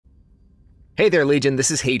Hey there, Legion,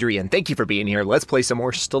 this is Hadrian. Thank you for being here. Let's play some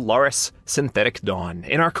more Stellaris Synthetic Dawn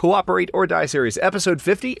in our Cooperate or Die series, episode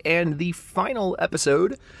 50, and the final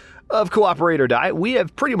episode of Cooperate or Die. We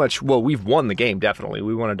have pretty much, well, we've won the game, definitely.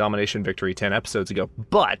 We won a domination victory 10 episodes ago,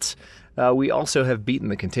 but we also have beaten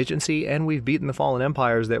the contingency, and we've beaten the fallen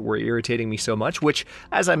empires that were irritating me so much, which,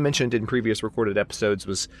 as I mentioned in previous recorded episodes,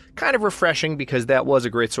 was kind of refreshing because that was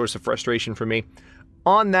a great source of frustration for me.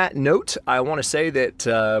 On that note, I want to say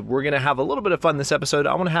that we're going to have a little bit of fun this episode.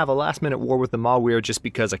 I want to have a last-minute war with the Maweer just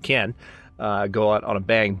because I can go out on a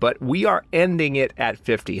bang. But we are ending it at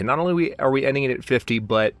 50. And not only are we ending it at 50,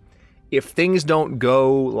 but if things don't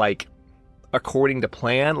go, like, according to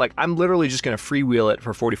plan, like, I'm literally just going to freewheel it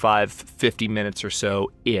for 45, 50 minutes or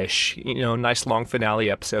so-ish. You know, nice long finale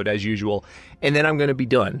episode as usual. And then I'm going to be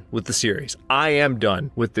done with the series. I am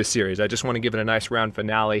done with this series. I just want to give it a nice round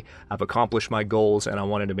finale. I've accomplished my goals, and I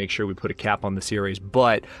wanted to make sure we put a cap on the series.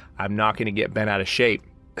 But I'm not going to get bent out of shape,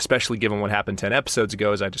 especially given what happened 10 episodes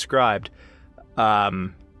ago, as I described.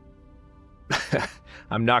 I'm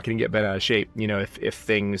not going to get bent out of shape. You know, if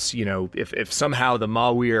things, you know, if somehow the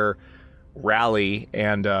Maweer rally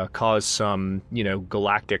and cause some, you know,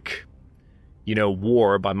 galactic, you know,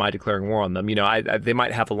 war by my declaring war on them. You know, they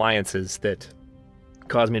might have alliances that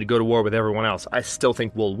cause me to go to war with everyone else. I still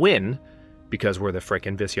think we'll win because we're the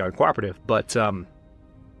frickin' Vision Cooperative. But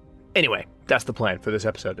anyway, that's the plan for this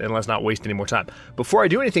episode, and let's not waste any more time. Before I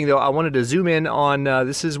do anything, though, I wanted to zoom in on,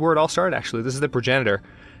 this is where it all started, actually. This is the progenitor,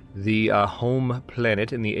 the home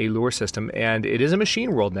planet in the Allure system, and it is a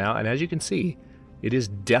machine world now, and as you can see, it is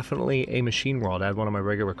definitely a machine world. I had one of my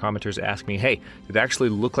regular commenters ask me, hey, did it actually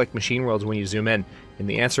look like machine worlds when you zoom in? And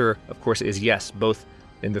the answer, of course, is yes, both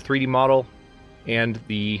in the 3D model and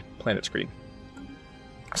the planet screen.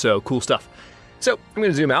 So, cool stuff. So, I'm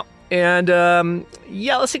going to zoom out, and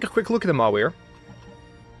yeah, let's take a quick look at the Maweer.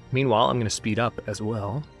 Meanwhile, I'm going to speed up as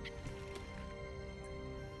well.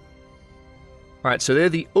 Alright, so they're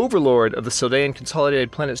the overlord of the Soldaean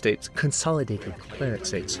Consolidated Planet States.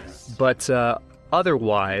 But,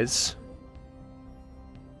 otherwise,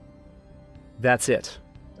 that's it.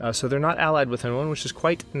 So they're not allied with anyone, which is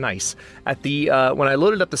quite nice. At the when I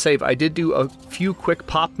loaded up the save, I did do a few quick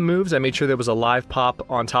pop moves. I made sure there was a live pop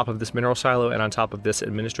on top of this mineral silo and on top of this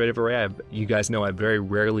administrative array. You guys know I very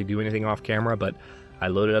rarely do anything off camera, but I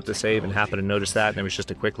loaded up the save and happened to notice that, and it was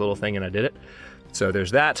just a quick little thing, and I did it. So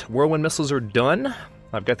there's that. Whirlwind missiles are done.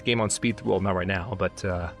 I've got the game on speed 3. Well, not right now, but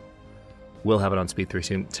we'll have it on speed 3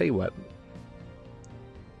 soon. Tell you what.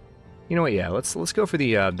 You know what, yeah, let's go for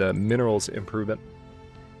the minerals improvement.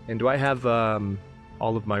 And do I have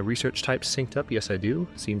all of my research types synced up? Yes, I do,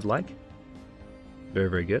 seems like. Very,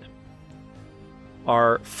 very good.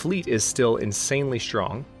 Our fleet is still insanely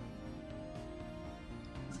strong.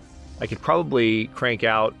 I could probably crank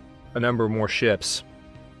out a number more ships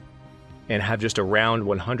and have just around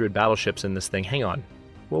 100 battleships in this thing. Hang on,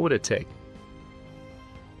 what would it take?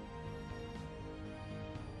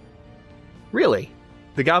 Really?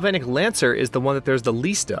 The Galvanic Lancer is the one that there's the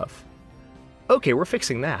least of. Okay, we're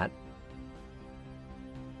fixing that.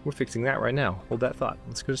 We're fixing that right now. Hold that thought.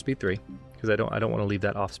 Let's go to speed 3, because I don't want to leave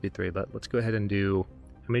that off speed 3, but let's go ahead and do...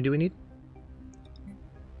 How many do we need?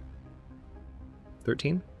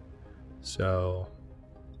 13? So...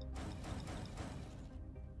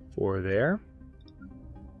 4 there.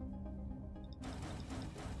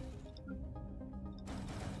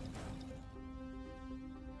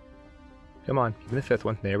 Come on, give me the 5th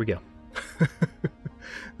one. There we go.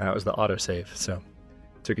 That was the autosave, so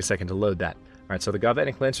it took a second to load that. Alright, so the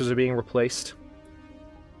Galvanic Lancers are being replaced.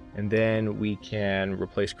 And then we can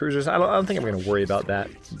replace cruisers. I don't think I'm going to worry about that,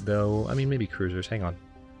 though. I mean, maybe cruisers. Hang on.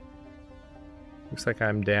 Looks like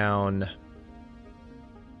I'm down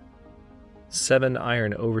 7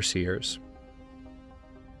 Iron Overseers.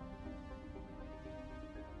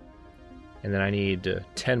 And then I need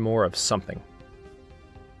 10 more of something.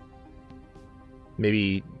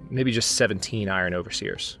 Maybe just 17 Iron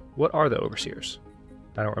Overseers. What are the Overseers?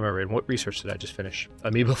 I don't remember. And what research did I just finish?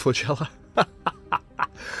 Amoeba flagella?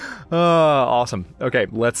 Awesome. Okay,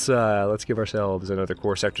 let's give ourselves another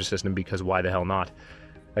core sector system, because why the hell not?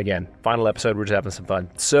 Again, final episode, we're just having some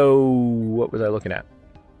fun. So, what was I looking at?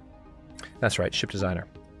 That's right, ship designer.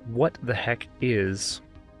 What the heck is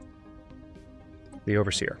the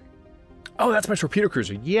Overseer? Oh, that's my torpedo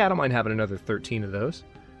cruiser. Yeah, I don't mind having another 13 of those.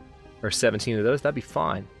 Or 17 of those. That'd be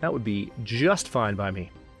fine. That would be just fine by me.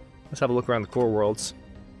 Let's have a look around the core worlds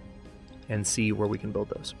and see where we can build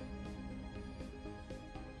those.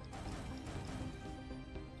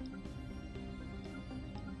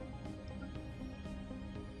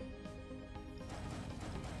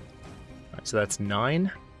 Alright, so that's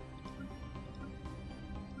 9.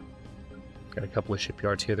 Got a couple of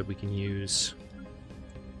shipyards here that we can use.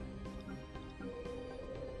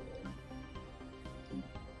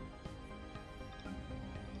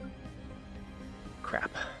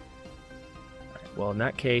 Crap. Alright, well, in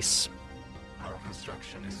that case,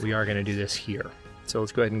 we are going to do this here. So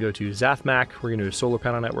let's go ahead and go to Zathmak. We're going to do Solar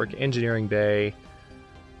Panel Network, Engineering Bay,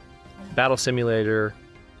 Battle Simulator,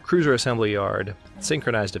 Cruiser Assembly Yard,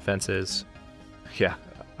 Synchronized Defenses. Yeah,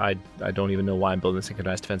 I don't even know why I'm building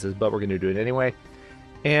Synchronized Defenses, but we're going to do it anyway.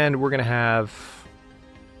 And we're going to have,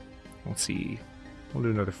 let's see, we'll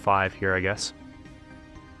do another 5 here, I guess.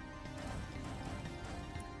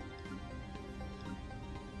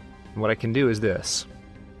 And what I can do is this.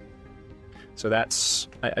 So that's,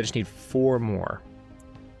 I just need 4 more.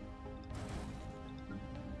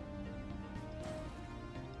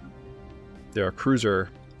 There are cruiser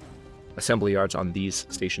assembly yards on these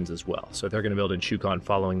stations as well. So they're going to build in Shukon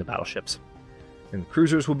following the battleships. And the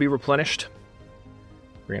cruisers will be replenished.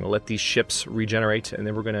 We're going to let these ships regenerate, and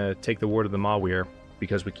then we're going to take the ward of the Maweer,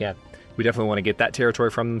 because we can. We definitely want to get that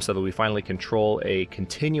territory from them so that we finally control a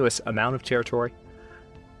continuous amount of territory.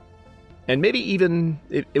 And maybe even,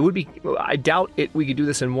 it would be, I doubt we could do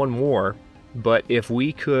this in one war, but if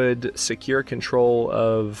we could secure control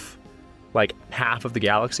of like half of the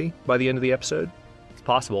galaxy by the end of the episode, it's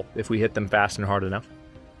possible if we hit them fast and hard enough.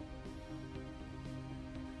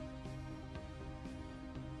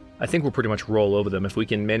 I think we'll pretty much roll over them if we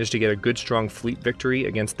can manage to get a good strong fleet victory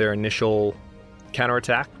against their initial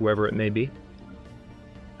counterattack, whoever it may be.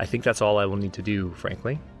 I think that's all I will need to do,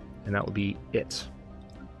 frankly, and that will be it.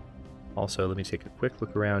 Also, let me take a quick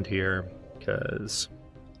look around here, because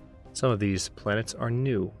some of these planets are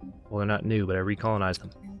new. Well, they're not new, but I recolonized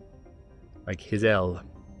them. Like Hizel.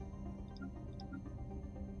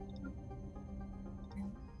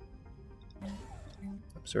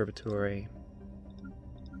 Observatory.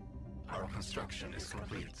 Our construction is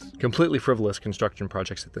complete. Completely frivolous construction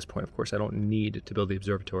projects at this point. Of course, I don't need to build the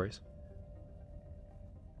observatories.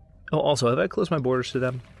 Oh, also, have I closed my borders to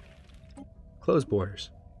them? Close borders.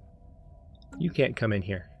 You can't come in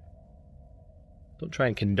here. Don't try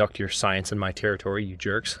and conduct your science in my territory, you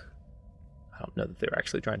jerks. I don't know that they're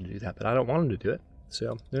actually trying to do that, but I don't want them to do it,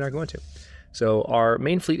 so they're not going to. So our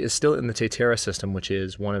main fleet is still in the Tetera system, which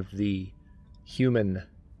is one of the human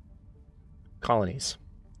colonies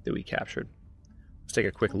that we captured. Let's take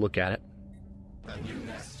a quick look at it. A new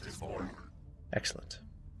nest is born. Excellent.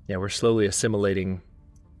 Yeah, we're slowly assimilating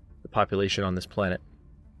the population on this planet.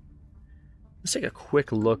 Let's take a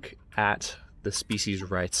quick look at the species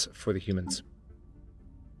rights for the humans.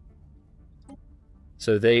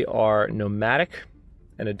 So they are nomadic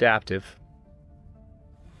and adaptive.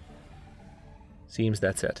 Seems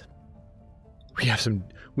that's it.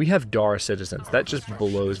 We have Dar citizens. That just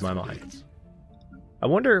blows my mind. I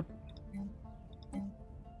wonder...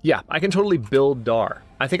 Yeah, I can totally build Dar.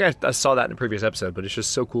 I think I saw that in a previous episode, but it's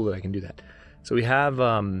just so cool that I can do that. So we have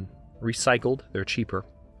recycled. They're cheaper.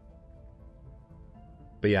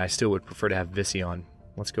 But yeah, I still would prefer to have Vision.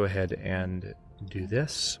 Let's go ahead and do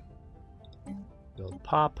this. Build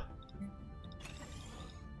pop.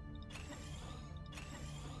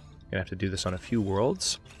 Gonna have to do this on a few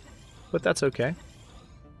worlds, but that's okay.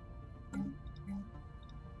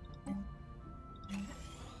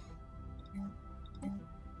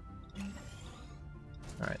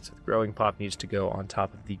 Alright, so the growing pop needs to go on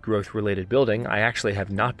top of the growth-related building. I actually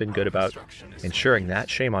have not been good about ensuring that.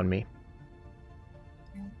 Shame on me.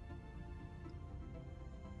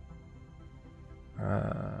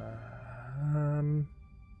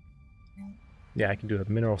 Yeah, I can do a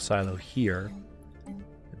mineral silo here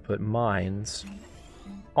and put mines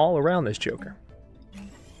all around this joker.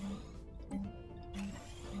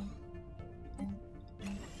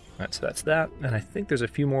 Alright, so that's that. And I think there's a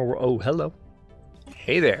few more. Oh, hello.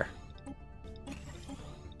 Hey there.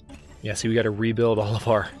 Yeah, see, we got to rebuild all of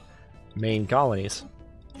our main colonies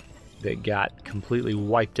that got completely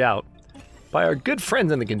wiped out by our good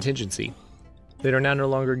friends in the contingency that are now no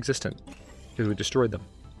longer existent because we destroyed them.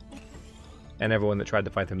 And everyone that tried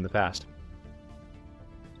to fight them in the past.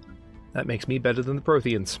 That makes me better than the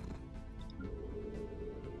Protheans.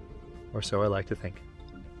 Or so I like to think.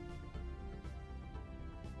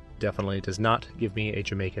 Definitely does not give me a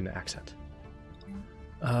Jamaican accent.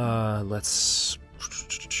 Let's...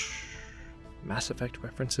 Mass Effect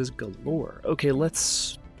references galore. Okay,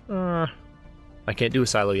 let's... I can't do a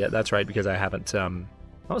silo yet, that's right, because I haven't... That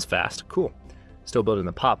was fast, cool. Still building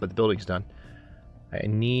the pop, but the building's done. I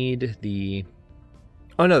need the...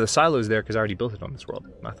 Oh no, the silo's there because I already built it on this world.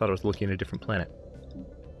 I thought I was looking at a different planet.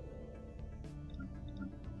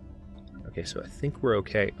 Okay, so I think we're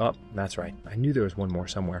okay. Oh, that's right. I knew there was one more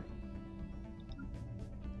somewhere.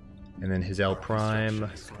 And then his L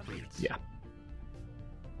prime. Yeah.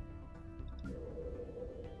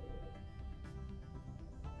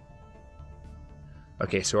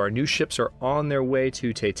 Okay, so our new ships are on their way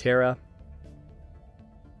to Teterra.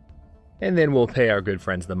 And then we'll pay our good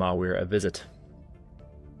friends the Maweer a visit.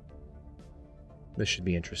 This should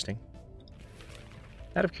be interesting.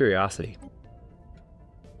 Out of curiosity,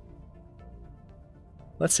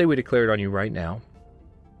 let's say we declared on you right now.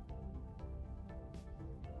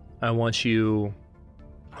 I want you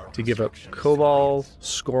to give up Koval,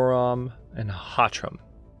 Skorom, and Hatram.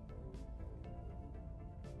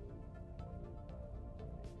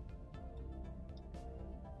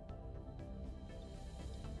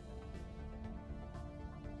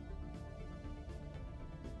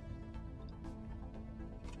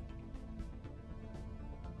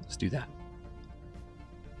 Let's do that.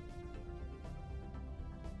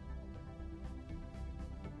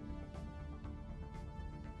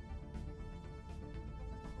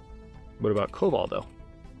 What about Koval, though?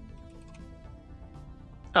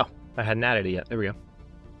 Oh, I hadn't added it yet. There we go.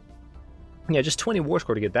 Yeah, just 20 war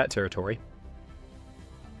score to get that territory.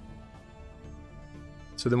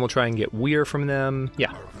 So then we'll try and get Weir from them.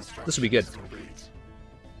 Yeah, this will be good.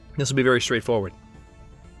 This will be very straightforward.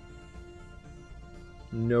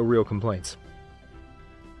 No real complaints.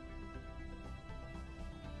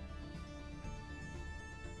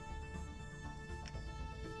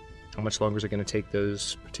 How much longer is it going to take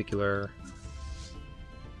those particular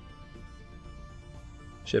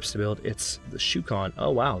ships to build? It's the Shukon. Oh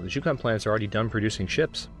wow, the Shukon planets are already done producing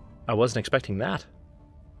ships. I wasn't expecting that.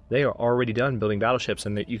 They are already done building battleships,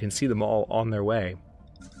 and you can see them all on their way.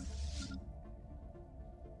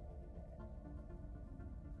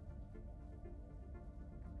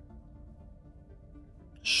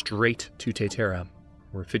 Straight to Teterra.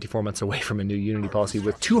 We're 54 months away from a new Unity policy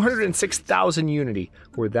with 206,000 Unity.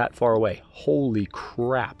 We're that far away. Holy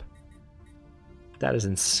crap. That is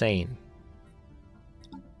insane.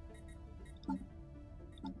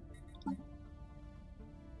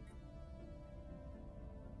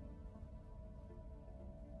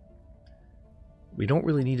 We don't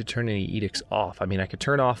really need to turn any edicts off. I mean, I could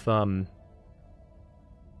turn off Map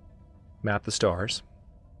the Stars.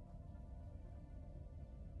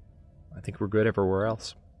 I think we're good everywhere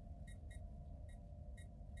else.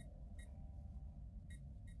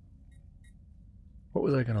 What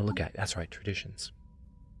was I going to look at? That's right, traditions.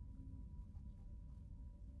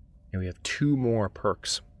 And we have 2 more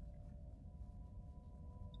perks.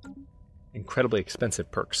 Incredibly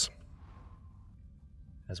expensive perks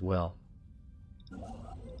as well.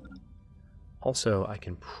 Also, I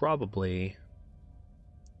can probably...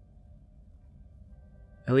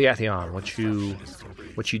 Eliathion, what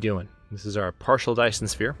you doing? This is our partial Dyson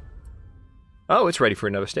sphere. Oh, it's ready for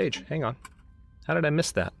another stage. Hang on. How did I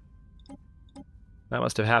miss that? That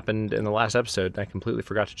must have happened in the last episode. I completely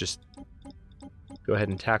forgot to just go ahead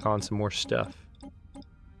and tack on some more stuff.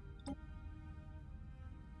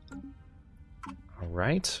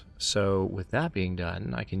 Alright, so with that being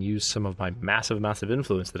done, I can use some of my massive amounts of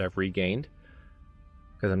influence that I've regained.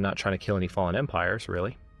 Because I'm not trying to kill any fallen empires,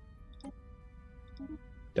 really.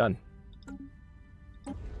 Done.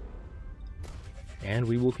 And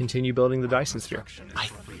we will continue building the Dyson sphere. I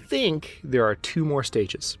think there are 2 more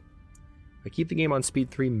stages. If I keep the game on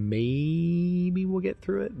speed 3, maybe we'll get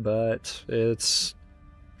through it, but it's...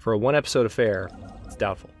 for a 1-episode affair, it's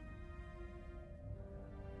doubtful.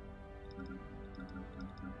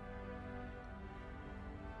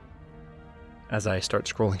 As I start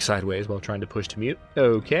scrolling sideways while trying to push to mute.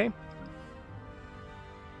 Okay.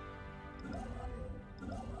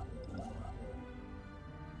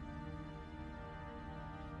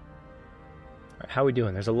 How are we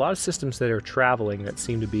doing? There's a lot of systems that are traveling that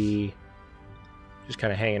seem to be just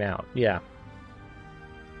kind of hanging out. Yeah.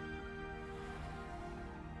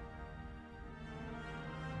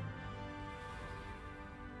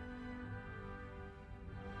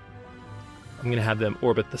 I'm going to have them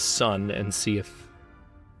orbit the sun and see if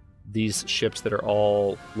these ships that are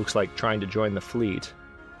all, looks like, trying to join the fleet.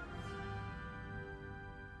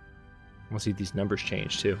 We'll see if these numbers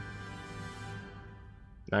change, too.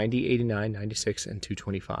 90, 89, 96, and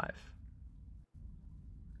 225.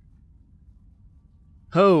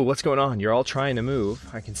 Oh, what's going on? You're all trying to move.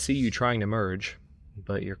 I can see you trying to merge,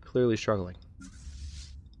 but you're clearly struggling.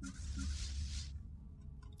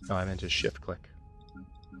 Oh, I meant to shift click.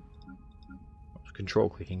 Control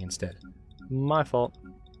clicking instead. My fault.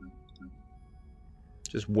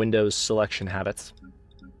 Just Windows selection habits.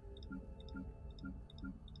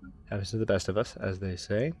 Happens to the best of us, as they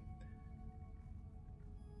say.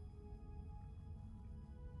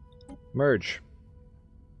 Merge.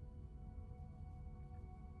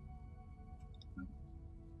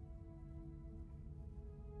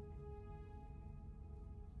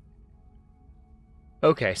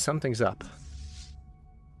 Okay, something's up.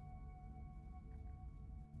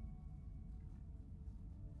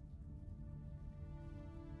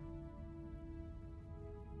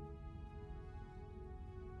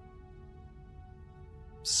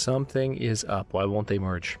 Something is up. Why won't they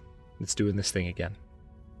merge? It's doing this thing again.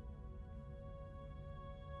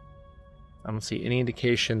 I don't see any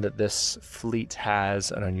indication that this fleet has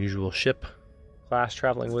an unusual ship class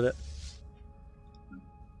traveling with it.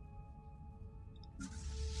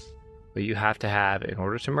 But you have to have, in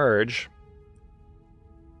order to merge,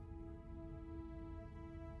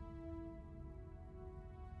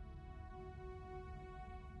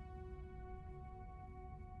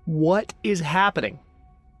 what is happening?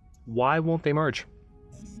 Why won't they merge?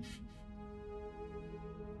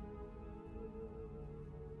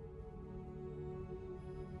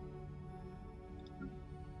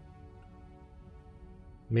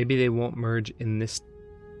 Maybe they won't merge in this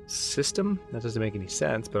system? That doesn't make any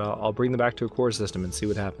sense, but I'll bring them back to a core system and see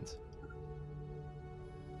what happens.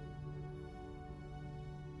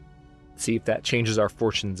 See if that changes our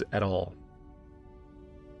fortunes at all.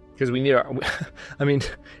 Because we need our... I mean,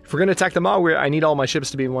 if we're going to attack the Maweer, I need all my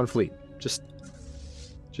ships to be in one fleet. Just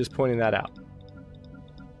pointing that out.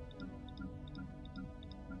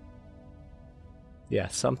 Yeah,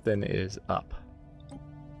 something is up.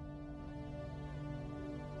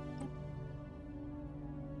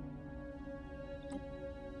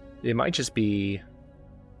 It might just be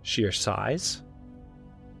sheer size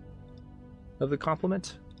of the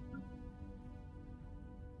complement.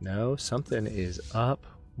 No, something is up.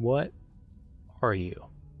 What are you?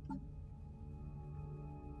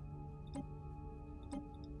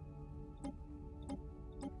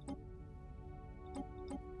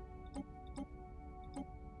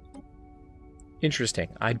 Interesting.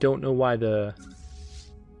 I don't know why the...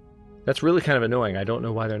 That's really kind of annoying. I don't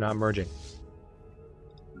know why they're not merging.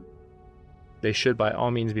 They should by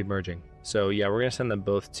all means be merging. So yeah, we're going to send them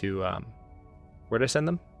both to... where'd I send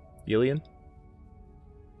them? Ilion?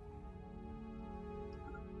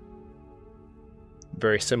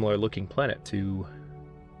 Very similar looking planet to...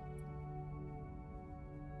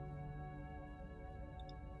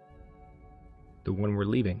 the one we're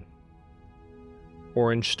leaving.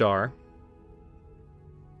 Orange star.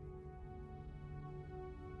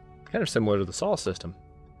 Kind of similar to the Sol system,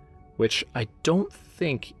 which I don't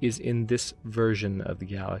think is in this version of the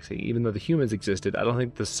galaxy. Even though the humans existed, I don't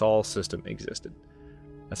think the Sol system existed.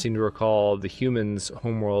 I seem to recall the humans'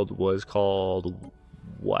 homeworld was called...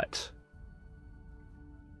 what?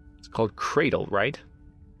 It's called Cradle, right?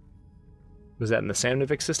 Was that in the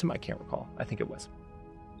Samnovic system? I can't recall. I think it was.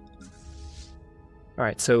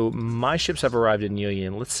 Alright, so my ships have arrived in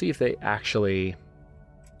Ilion. Let's see if they actually...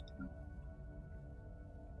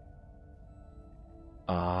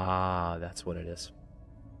 Ah, that's what it is.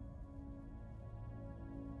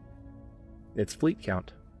 It's fleet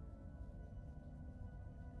count.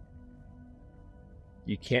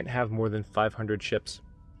 You can't have more than 500 ships.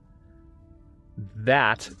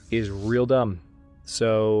 That is real dumb.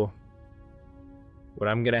 So, what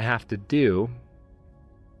I'm going to have to do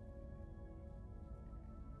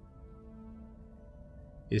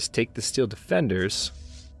is take the Steel Defenders,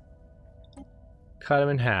 cut them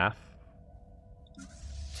in half,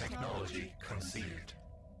 Technology conceived.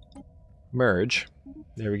 merge.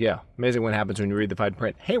 There we go. Amazing what happens when you read the fine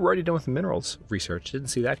print. Hey, we're already done with the minerals research. Didn't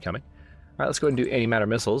see that coming. All right, let's go ahead and do antimatter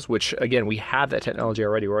missiles, which, again, we have that technology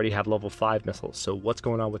already. We already have level 5 missiles. So what's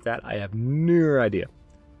going on with that? I have no idea.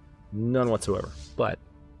 None whatsoever. But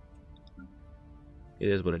it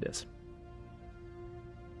is what it is.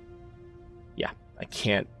 Yeah, I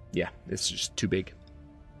can't. Yeah, it's just too big.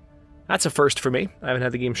 That's a first for me. I haven't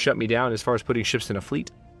had the game shut me down as far as putting ships in a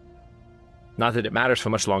fleet. Not that it matters for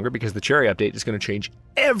much longer, because the Cherry update is going to change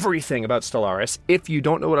everything about Stellaris. If you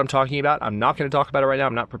don't know what I'm talking about, I'm not going to talk about it right now.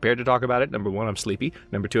 I'm not prepared to talk about it. Number 1, I'm sleepy.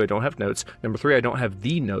 Number 2, I don't have notes. Number 3, I don't have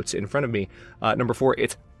the notes in front of me. Number 4,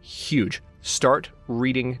 it's huge. Start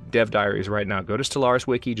reading dev diaries right now. Go to Stellaris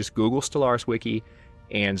Wiki, just Google Stellaris Wiki,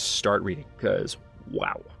 and start reading, because,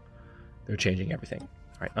 wow, they're changing everything.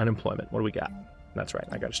 All right, unemployment. What do we got? That's right,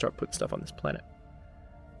 I got to start putting stuff on this planet.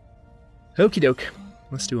 Okie doke.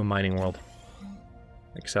 Let's do a mining world.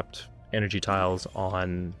 Except energy tiles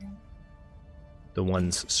on the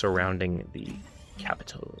ones surrounding the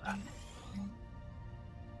capital.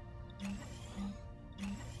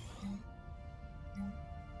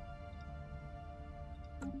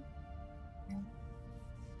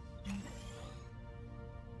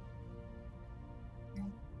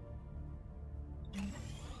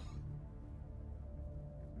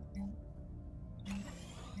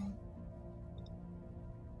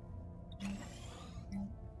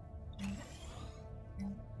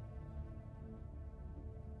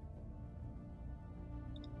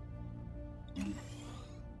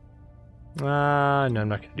 No, I'm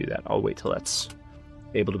not going to do that. I'll wait till that's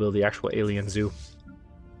able to build the actual alien zoo.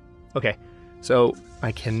 Okay, so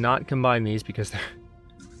I cannot combine these because they're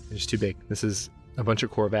just too big. This is a bunch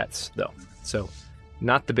of corvettes, though, so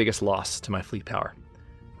not the biggest loss to my fleet power.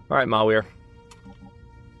 All right, Maweer.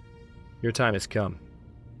 Your time has come.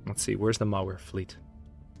 Let's see, where's the Maweer fleet?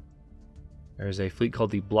 There's a fleet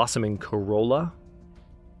called the Blossoming Corolla.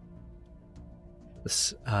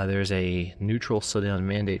 There's a neutral Sudan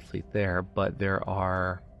Mandate fleet there, but there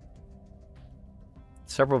are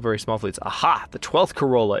several very small fleets. Aha! The 12th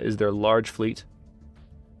Corolla is their large fleet.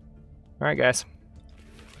 Alright, guys.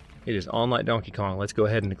 It is on like Donkey Kong. Let's go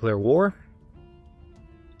ahead and declare war.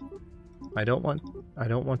 I don't want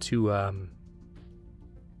to,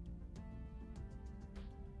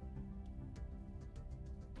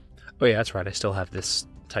 Oh yeah, that's right. I still have this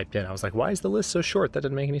typed in. I was like, why is the list so short? That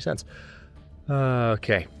didn't make any sense.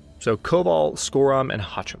 Okay. So, Koval, Skoram, and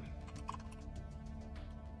Hacham.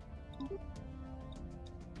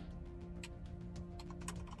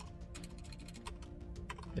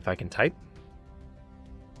 If I can type.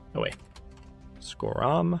 Oh, wait.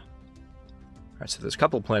 Skoram. Alright, so there's a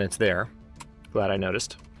couple planets there. Glad I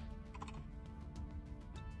noticed.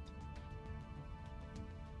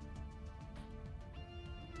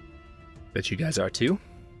 Bet you guys are too.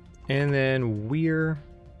 And then we're...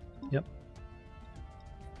 Yep.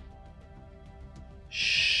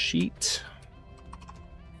 Sheet.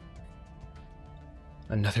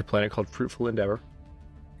 Another planet called Fruitful Endeavor.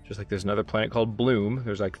 Just like there's another planet called Bloom.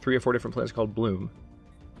 There's like 3 or 4 different planets called Bloom.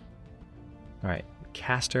 Alright.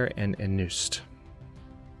 Castor and Enust.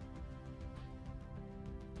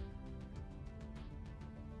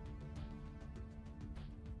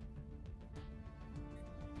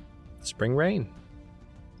 Spring rain.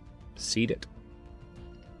 Seed it.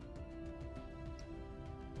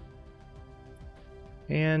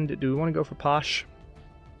 And do we want to go for Posh?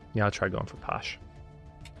 Yeah, I'll try going for Posh.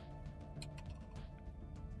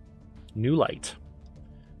 New Light.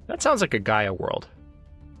 That sounds like a Gaia world.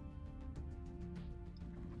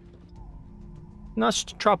 No, it's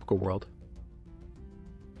just a tropical world.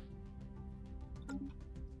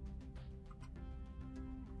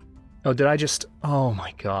 Oh, did I just... Oh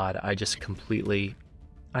my god, I just completely...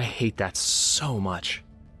 I hate that so much.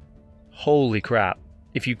 Holy crap.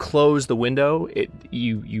 If you close the window,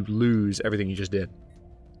 you lose everything you just did.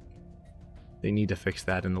 They need to fix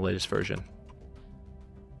that in the latest version.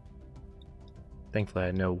 Thankfully,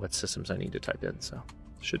 I know what systems I need to type in, so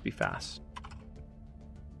it should be fast.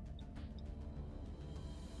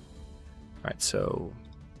 Alright, so...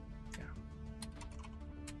 Yeah.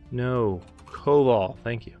 No. Koval,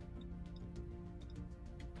 thank you.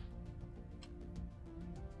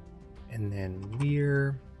 And then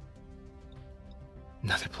we're...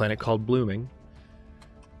 Another planet called Blooming.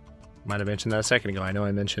 Might have mentioned that a second ago. I know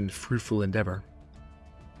I mentioned Fruitful Endeavor.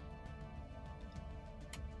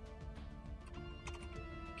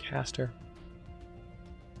 Castor.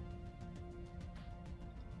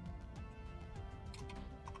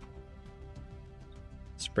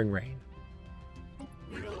 Spring rain.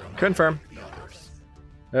 Confirm.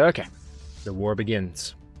 Okay. The war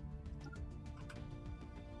begins.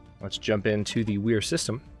 Let's jump into the Weir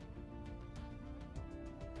system.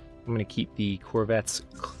 I'm going to keep the corvettes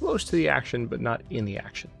close to the action, but not in the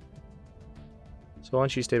action. So why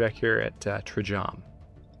don't you stay back here at Trajam.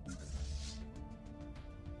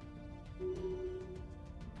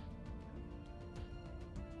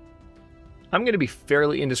 I'm going to be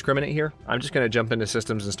fairly indiscriminate here. I'm just going to jump into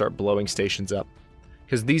systems and start blowing stations up.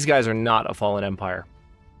 Because these guys are not a fallen empire.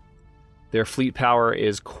 Their fleet power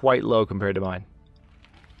is quite low compared to mine.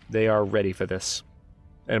 They are ready for this.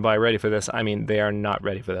 And by ready for this, I mean they are not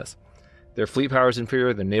ready for this. Their fleet power is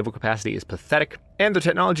inferior, their naval capacity is pathetic, and their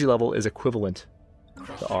technology level is equivalent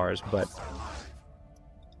to ours, but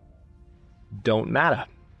don't matter.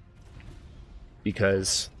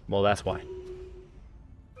 Because, well, that's why.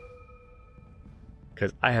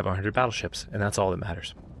 Because I have 100 battleships, and that's all that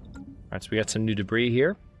matters. Alright, so we got some new debris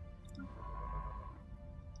here.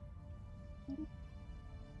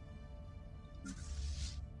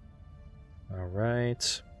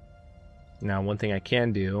 Alright. Now, one thing I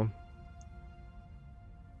can do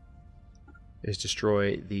is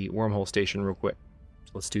destroy the wormhole station real quick.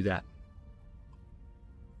 So let's do that.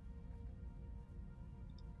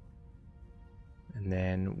 And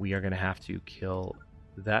then we are going to have to kill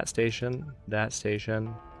that station, that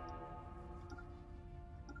station.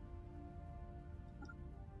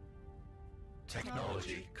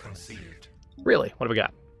 Technology conceived. Really? What do we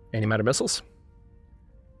got? Antimatter missiles?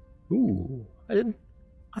 Ooh,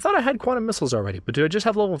 I thought I had quantum missiles already, but do I just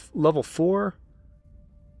have level 4?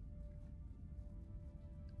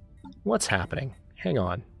 What's happening? Hang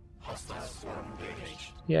on. Hostile swarm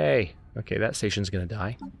engaged. Yay. Okay, that station's gonna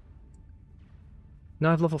die. Now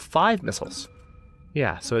I have level 5 missiles.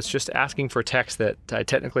 Yeah, so it's just asking for techs that I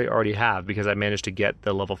technically already have because I managed to get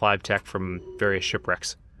the level 5 tech from various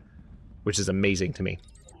shipwrecks, which is amazing to me.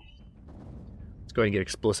 Let's go ahead and get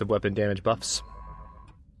explosive weapon damage buffs.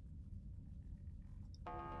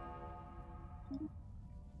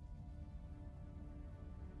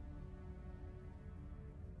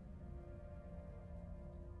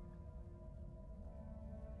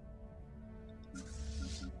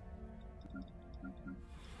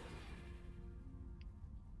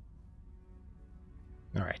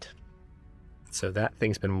 Alright, so that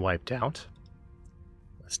thing's been wiped out.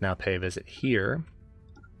 Let's now pay a visit here.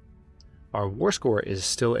 Our war score is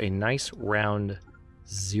still a nice round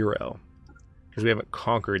 0, because we haven't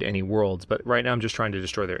conquered any worlds, but right now I'm just trying to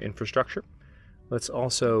destroy their infrastructure. Let's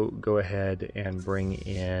also go ahead and bring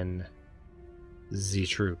in the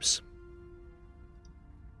troops.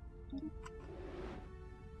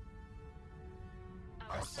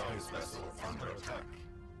 Our science vessel under attack.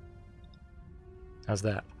 How's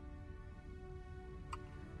that?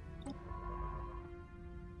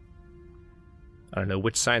 I don't know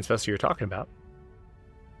which science vessel you're talking about.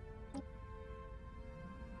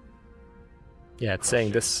 Yeah, it's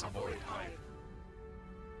saying this.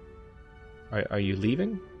 Are you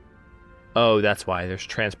leaving? Oh, that's why. There's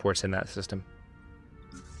transports in that system.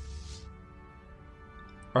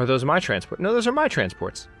 Are those my transports? No, those are my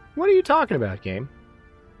transports. What are you talking about, game?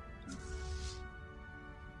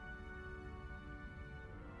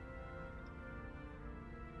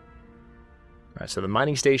 Alright, so the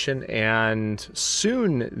mining station and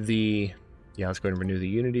soon the... Yeah, let's go ahead and renew the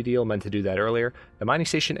Unity deal. Meant to do that earlier. The mining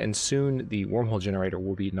station and soon the wormhole generator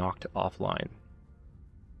will be knocked offline.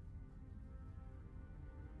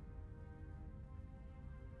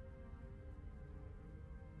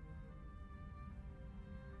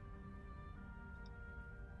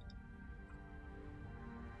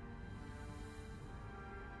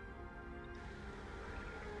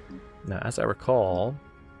 Now, as I recall,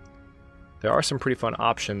 there are some pretty fun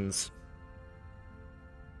options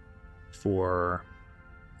for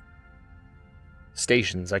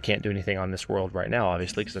stations. I can't do anything on this world right now,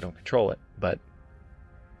 obviously, because I don't control it, but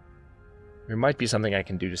there might be something I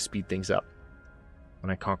can do to speed things up when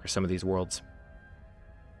I conquer some of these worlds.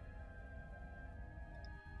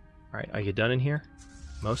 Alright, are you done in here?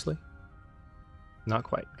 Mostly? Not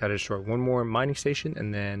quite. Gotta destroy one more mining station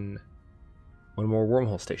and then one more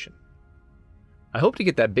wormhole station. I hope to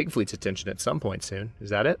get that big fleet's attention at some point soon. Is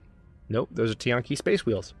that it? Nope, those are Tianqi space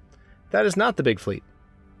wheels. That is not the big fleet.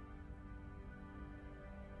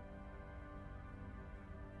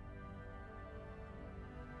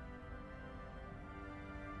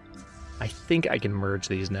 I think I can merge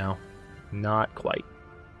these now. Not quite.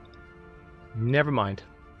 Never mind.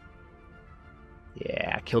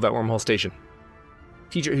 Yeah, kill that wormhole station.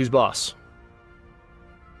 Teacher who's boss.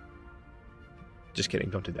 Just kidding,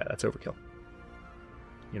 don't do that. That's overkill.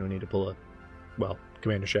 You don't need to pull a, well,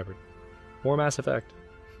 Commander Shepard. More Mass Effect.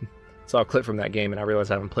 Saw a clip from that game and I realized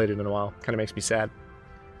I haven't played it in a while. Kind of makes me sad.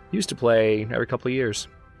 Used to play every couple of years.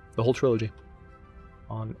 The whole trilogy.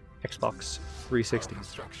 On Xbox 360.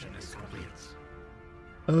 Construction is complete.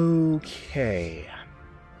 Okay.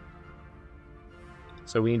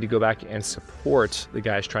 So we need to go back and support the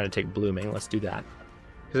guys trying to take Blooming. Let's do that.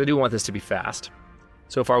 Because I do want this to be fast.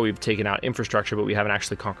 So far we've taken out infrastructure, but we haven't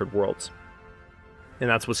actually conquered worlds. And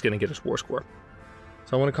that's what's going to get us war score.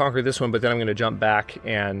 So I want to conquer this one, but then I'm going to jump back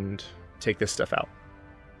and take this stuff out.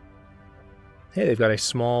 Hey, they've got a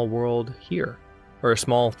small world here. Or a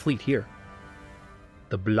small fleet here.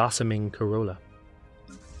 The Blossoming Corolla.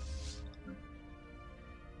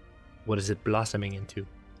 What is it blossoming into?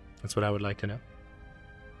 That's what I would like to know.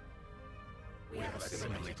 We have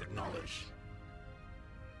assimilated knowledge.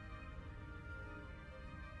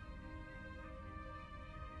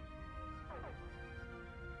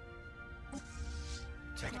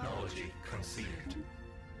 Technology conceived.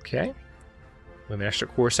 Okay. We have an extra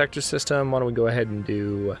core sector system. Why don't we go ahead and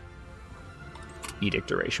do edict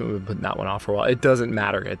duration? We've been putting that one off for a while. It doesn't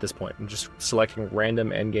matter at this point. I'm just selecting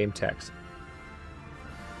random endgame text.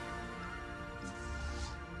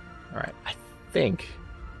 Alright, I think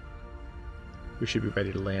we should be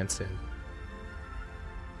ready to land soon.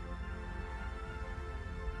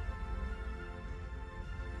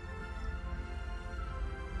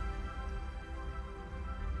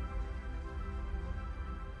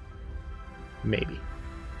 Maybe.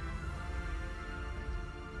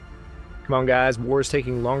 Come on, guys. War is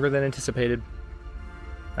taking longer than anticipated.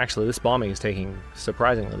 Actually, this bombing is taking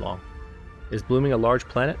surprisingly long. Is blooming a large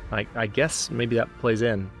planet? I guess maybe that plays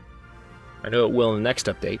in. I know it will in the next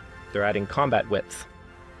update. They're adding combat width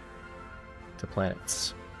to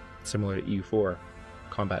planets, similar to EU4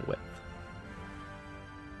 combat width.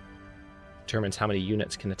 Determines how many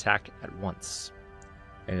units can attack at once,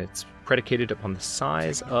 and it's predicated upon the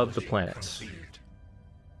size of the planet.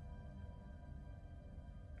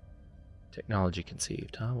 Technology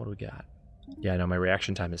conceived, huh? What do we got? Yeah, I know my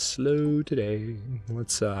reaction time is slow today.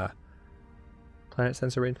 Let's planet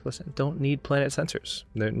sensor range plus. Don't need planet sensors.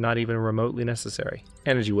 They're not even remotely necessary.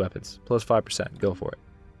 Energy weapons plus 5%. Go for it.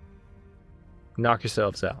 Knock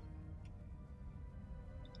yourselves out.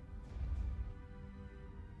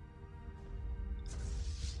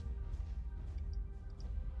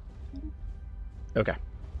 Okay.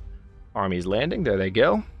 Army's landing. There they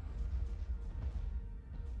go.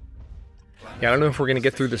 Yeah, I don't know if we're going to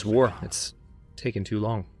get through this war. It's taken too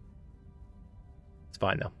long. It's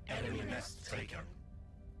fine, though.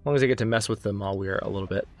 As long as I get to mess with the Maweer a little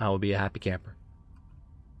bit, I will be a happy camper.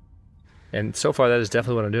 And so far, that is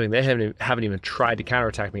definitely what I'm doing. They haven't even tried to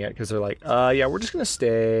counterattack me yet, because they're like, yeah, we're just going to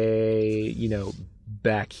stay, you know,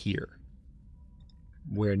 back here,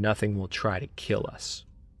 where nothing will try to kill us.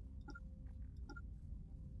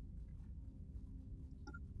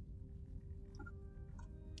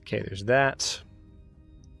 Okay, there's that.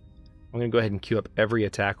 I'm going to go ahead and queue up every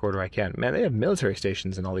attack order I can. Man, they have military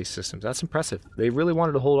stations in all these systems. That's impressive. They really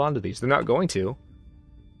wanted to hold on to these. They're not going to.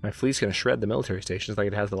 My fleet's going to shred the military stations like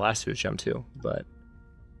it has the last two jump too, but...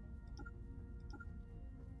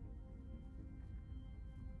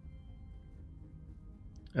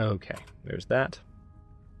 Okay, there's that.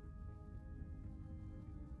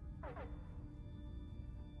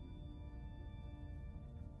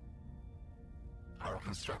 Our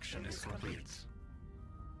construction is complete.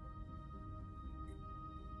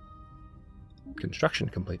 Construction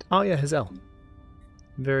complete. Oh yeah, his L.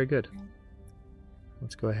 Very good.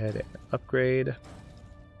 Let's go ahead and upgrade.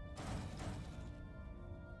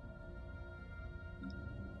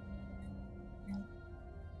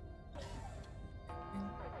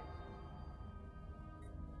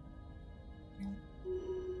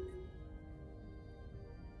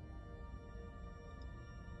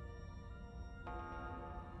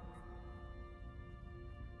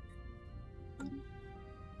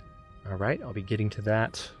 Alright, I'll be getting to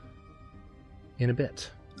that in a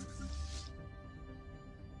bit.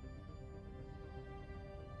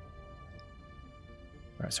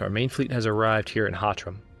 Alright, so our main fleet has arrived here in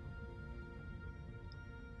Hadrian.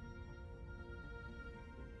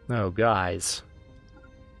 Oh, guys.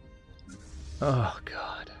 Oh,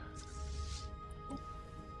 God.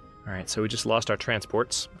 Alright, so we just lost our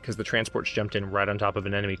transports, because the transports jumped in right on top of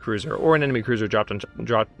an enemy cruiser, or an enemy cruiser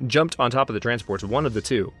jumped on top of the transports, one of the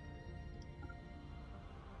two.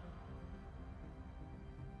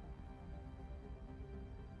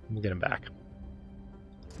 We'll get him back.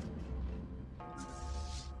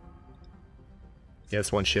 Yeah,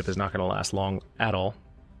 this one ship is not going to last long at all.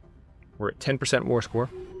 We're at 10% war score.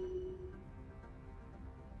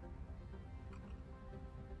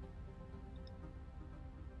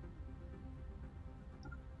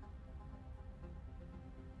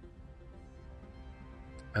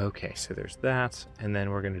 Okay, so there's that, and then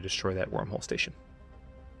we're going to destroy that wormhole station.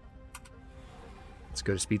 Let's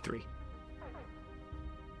go to speed 3.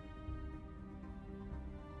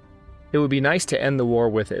 It would be nice to end the war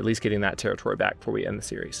with at least getting that territory back before we end the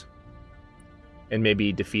series. And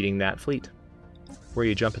maybe defeating that fleet. Where are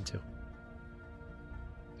you jumping to?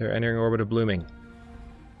 They're entering orbit of blooming.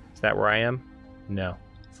 Is that where I am? No.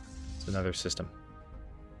 It's another system.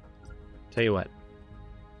 Tell you what.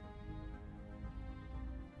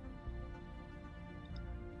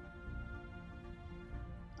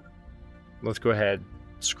 Let's go ahead.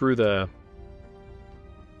 Screw the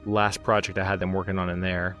last project I had them working on in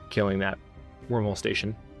there, killing that wormhole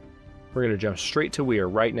station. We're going to jump straight to Weir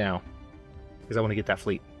right now, because I want to get that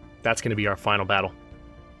fleet. That's going to be our final battle.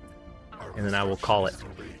 And then I will call it,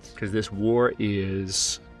 because this war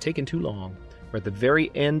is taking too long. We're at the very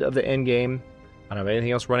end of the end game. I don't have anything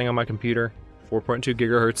else running on my computer. 4.2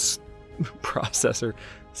 gigahertz processor,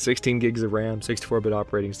 16 gigs of RAM, 64-bit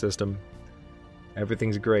operating system.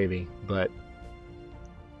 Everything's gravy, but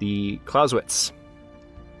the Clausewitz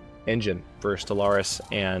engine for Stellaris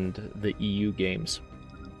and the EU games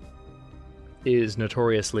is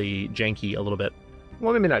notoriously janky a little bit.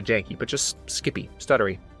 Well, maybe not janky, but just skippy,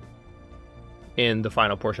 stuttery in the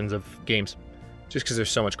final portions of games, just because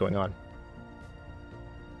there's so much going on.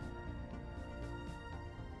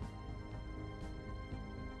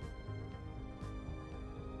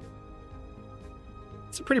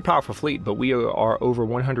 It's a pretty powerful fleet, but we are over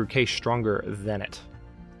 100k stronger than it.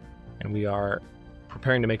 And we are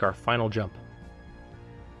preparing to make our final jump.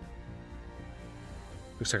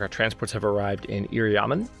 Looks like our transports have arrived in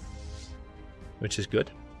Iriamen, which is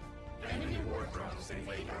good. Enemy war drones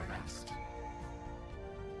invade our nest.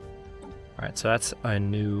 Alright, so that's a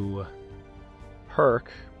new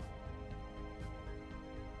perk.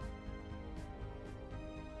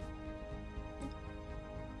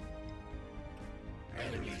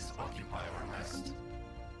 Enemies occupy our nest.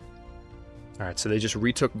 Alright, so they just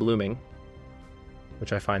retook Blooming,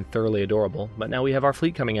 which I find thoroughly adorable, but now we have our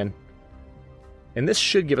fleet coming in. And this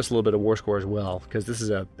should give us a little bit of war score as well, because this is,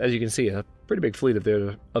 as you can see, a pretty big fleet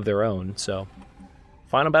of their own, so...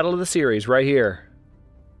 Final battle of the series, right here.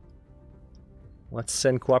 Let's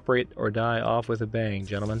send Cooperate or Die off with a bang,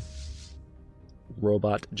 gentlemen.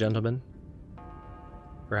 Robot gentlemen.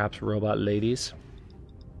 Perhaps robot ladies.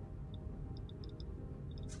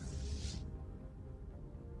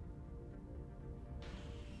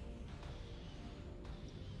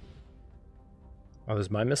 Are those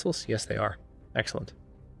my missiles? Yes, they are. Excellent.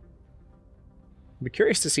 I'd be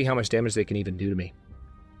curious to see how much damage they can even do to me.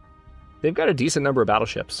 They've got a decent number of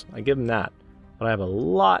battleships. I give them that. But I have a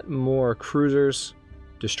lot more cruisers,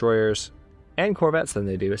 destroyers, and corvettes than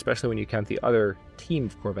they do, especially when you count the other team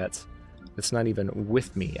of corvettes that's not even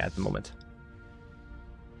with me at the moment.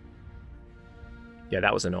 Yeah,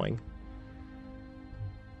 that was annoying.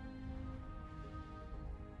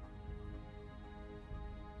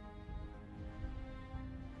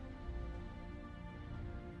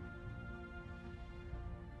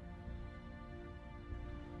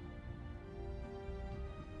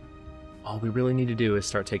 All we really need to do is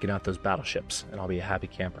start taking out those battleships, and I'll be a happy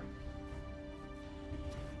camper.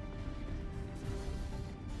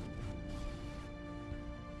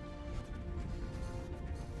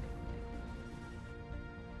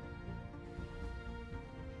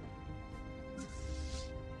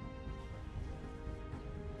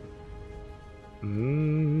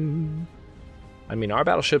 I mean, our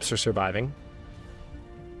battleships are surviving.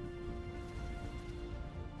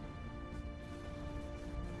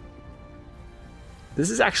 This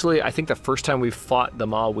is actually, I think, the first time we've fought the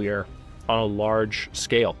Maweer on a large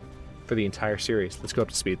scale for the entire series. Let's go up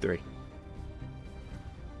to speed 3.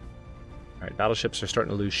 Alright, battleships are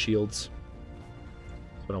starting to lose shields.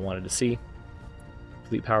 That's what I wanted to see.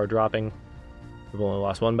 Fleet power dropping. We've only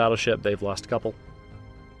lost one battleship, they've lost a couple.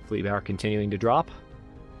 Fleet power continuing to drop.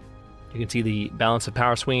 You can see the balance of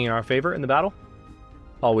power swinging in our favor in the battle.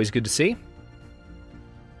 Always good to see.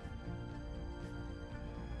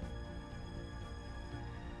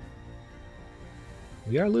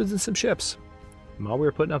 We are losing some ships.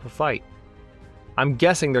 Maweer putting up a fight. I'm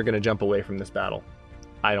guessing they're going to jump away from this battle.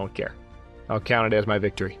 I don't care. I'll count it as my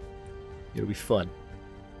victory. It'll be fun.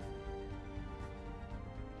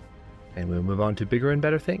 And we'll move on to bigger and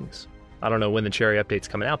better things. I don't know when the Cherry update's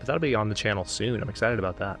coming out, but that'll be on the channel soon. I'm excited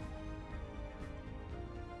about that.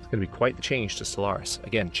 It's going to be quite the change to Stellaris.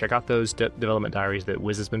 Again, check out those development diaries that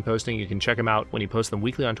Wiz has been posting. You can check them out when he posts them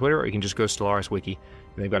weekly on Twitter, or you can just go to Stellaris Wiki,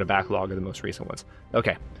 and they've got a backlog of the most recent ones.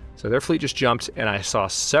 Okay, so their fleet just jumped, and I saw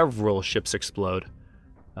several ships explode.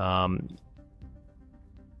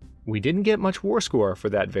 We didn't get much war score for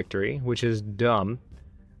that victory, which is dumb.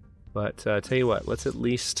 But tell you what, let's at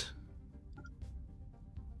least...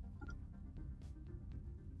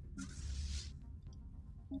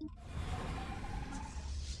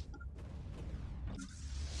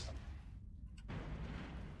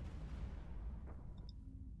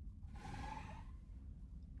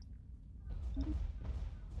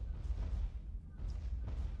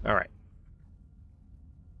 All right.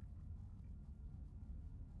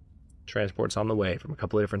 Transport's on the way from a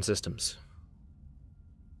couple of different systems.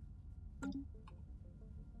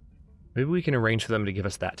 Maybe we can arrange for them to give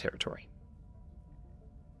us that territory.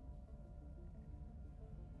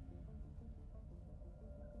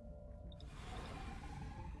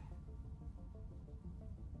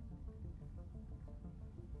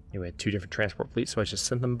 Yeah, we had 2 different transport fleets, so I just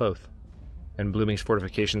sent them both. And Blooming's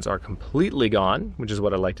fortifications are completely gone, which is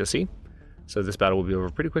what I'd like to see. So this battle will be over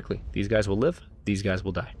pretty quickly. These guys will live, these guys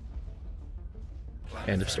will die.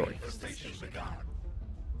 End of story.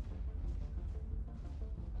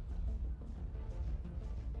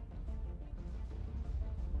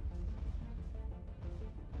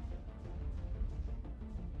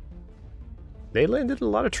 They landed a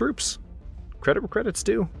lot of troops. Credit where credit's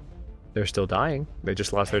due. They're still dying. They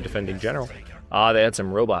just lost their defending general. Ah, they had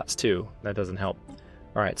some robots too. That doesn't help.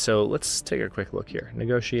 Alright, so let's take a quick look here.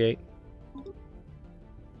 Negotiate.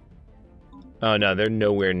 Oh no, they're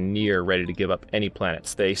nowhere near ready to give up any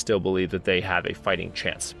planets. They still believe that they have a fighting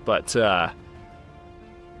chance. But,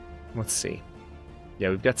 let's see. Yeah,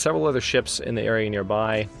 we've got several other ships in the area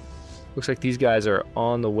nearby. Looks like these guys are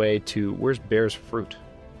on the way to... Where's Bear's Fruit?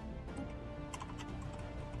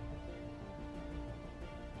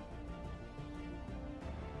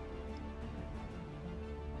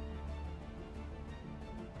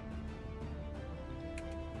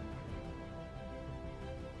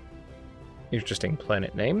 Interesting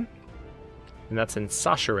planet name. And that's in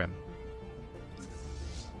Sasharim.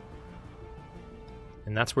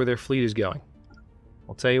 And that's where their fleet is going.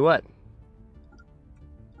 I'll tell you what.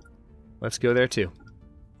 Let's go there too.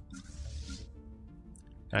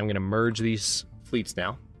 I'm going to merge these fleets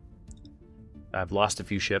now. I've lost a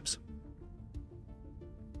few ships.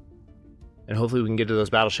 And hopefully we can get to those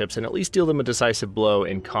battleships and at least deal them a decisive blow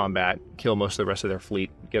in combat. Kill most of the rest of their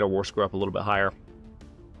fleet. Get our war score up a little bit higher.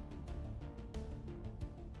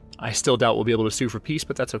 I still doubt we'll be able to sue for peace,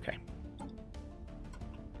 but that's okay.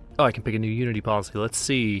 Oh, I can pick a new unity policy. Let's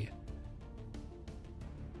see.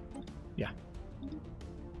 Yeah.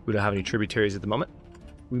 We don't have any tributaries at the moment.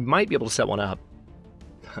 We might be able to set one up.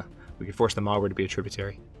 We could force the Maweer to be a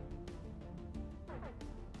tributary.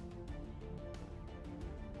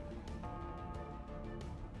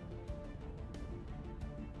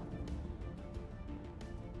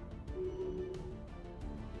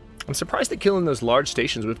 I'm surprised at killing those large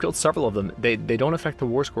stations. We've killed several of them. They don't affect the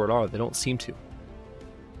war score at all. They don't seem to.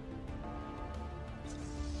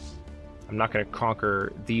 I'm not going to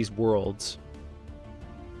conquer these worlds.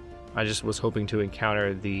 I just was hoping to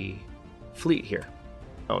encounter the fleet here.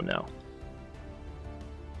 Oh no.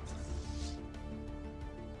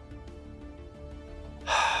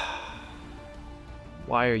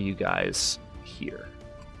 Why are you guys here?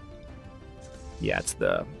 Yeah, it's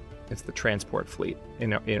the transport fleet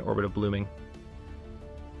in orbit of Blooming.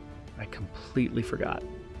 I completely forgot.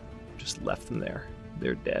 Just left them there.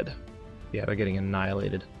 They're dead. Yeah, they're getting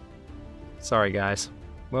annihilated. Sorry, guys.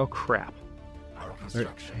 Well, crap. There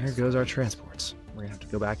goes our transports. We're gonna have to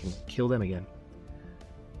go back and kill them again.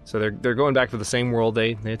 So they're going back to the same world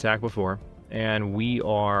they attacked before, and we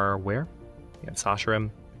are where? Yeah, in Sasharim,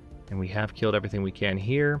 and we have killed everything we can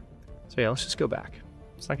here. So yeah, let's just go back.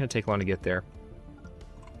 It's not gonna take long to get there.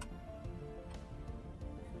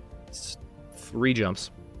 It's 3 jumps,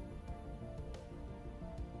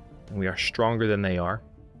 and we are stronger than they are,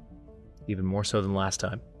 even more so than last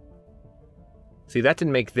time. See, that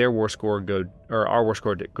didn't make their war score go, or our war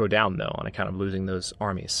score go down, though, on account of losing those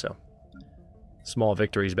armies, so small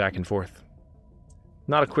victories back and forth.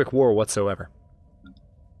 Not a quick war whatsoever.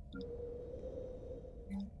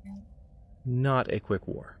 Not a quick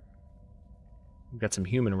war. We've got some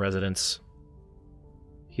human residents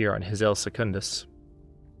here on Hazel Secundus.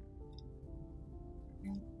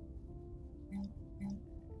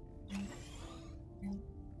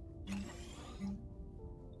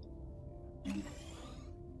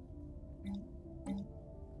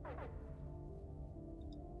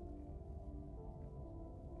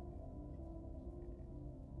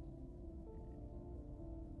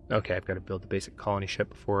 Okay, I've got to build the basic colony ship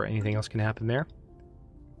before anything else can happen there.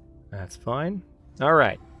 That's fine.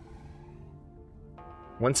 Alright.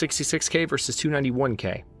 166k versus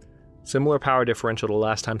 291k. Similar power differential to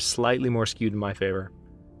last time, slightly more skewed in my favor.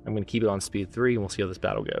 I'm going to keep it on speed 3, and we'll see how this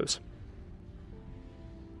battle goes.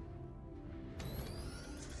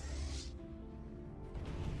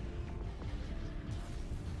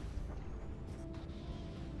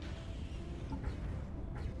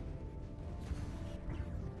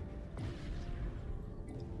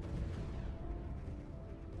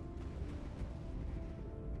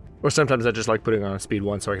 Or sometimes I just like putting it on speed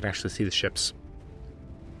 1 so I can actually see the ships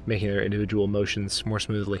making their individual motions more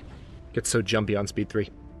smoothly. Gets so jumpy on speed 3.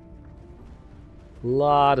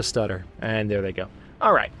 Lot of stutter. And there they go.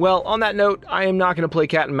 Alright, well, on that note, I am not going to play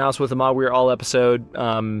cat and mouse with the Maweer all episode.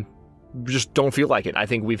 Just don't feel like it. I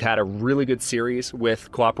think we've had a really good series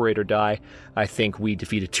with Cooperate or Die. I think we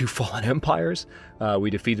defeated 2 fallen empires.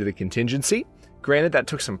 We defeated the contingency. Granted, that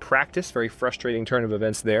took some practice. Very frustrating turn of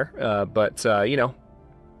events there. But you know,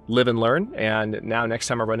 live and learn, and now next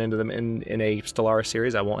time I run into them in a Stellaris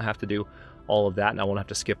series, I won't have to do all of that, and I won't have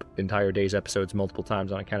to skip entire days episodes multiple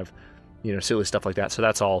times on a kind of, you know, silly stuff like that. So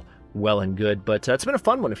that's all well and good, but it's been a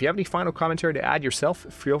fun one. If you have any final commentary to add yourself,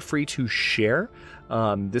 feel free to share.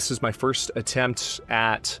 This is my first attempt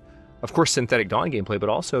at, of course, Synthetic Dawn gameplay, but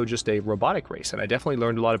also just a robotic race, and I definitely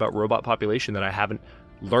learned a lot about robot population that I haven't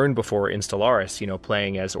learned before in Stellaris, you know,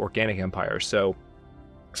 playing as organic empires. So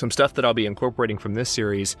some stuff that I'll be incorporating from this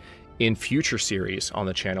series in future series on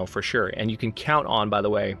the channel for sure. And you can count on, by the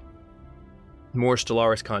way, more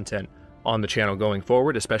Stellaris content on the channel going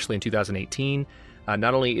forward, especially in 2018.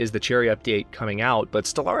 Not only is the Cherry update coming out, but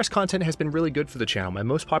Stellaris content has been really good for the channel. My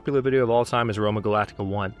most popular video of all time is Roma Galactica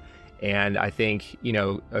 1. And I think, you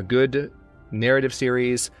know, a good narrative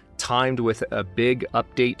series timed with a big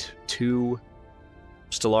update to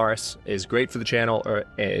Stellaris is great for the channel. Or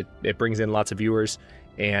it brings in lots of viewers,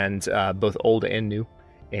 and both old and new.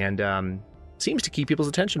 And seems to keep people's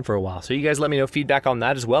attention for a while. So you guys let me know feedback on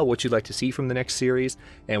that as well, what you'd like to see from the next series,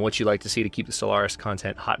 and what you'd like to see to keep the Stellaris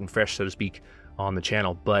content hot and fresh, so to speak, on the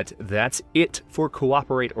channel. But that's it for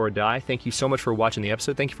Cooperate or Die. Thank you so much for watching the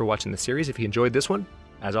episode. Thank you for watching the series. If you enjoyed this one,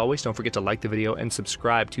 as always, don't forget to like the video and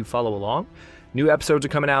subscribe to follow along. New episodes are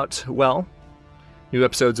coming out, well, new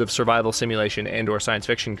episodes of survival simulation and or science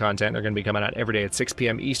fiction content are going to be coming out every day at 6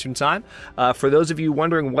 p.m. Eastern Time. For those of you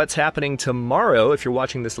wondering what's happening tomorrow, if you're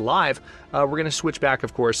watching this live, we're going to switch back,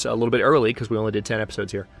 of course, a little bit early because we only did 10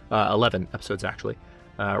 episodes here. 11 episodes, actually.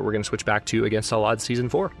 We're going to switch back to Against All Odds Season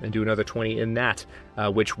 4 and do another 20 in that,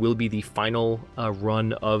 which will be the final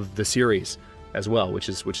run of the series as well, which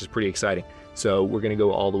is pretty exciting. So we're going to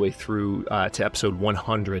go all the way through to episode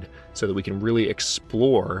 100 so that we can really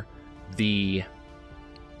explore the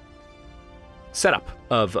setup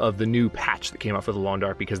of the new patch that came out for the Long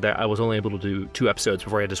Dark, because I was only able to do 2 episodes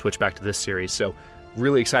before I had to switch back to this series. So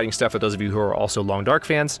really exciting stuff for those of you who are also Long Dark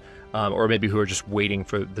fans, or maybe who are just waiting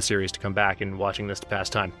for the series to come back and watching this to pass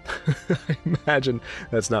time. I imagine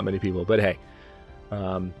that's not many people, but hey,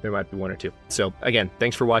 there might be one or two. So again,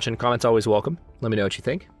 thanks for watching. Comments always welcome. Let me know what you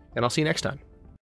think, and I'll see you next time.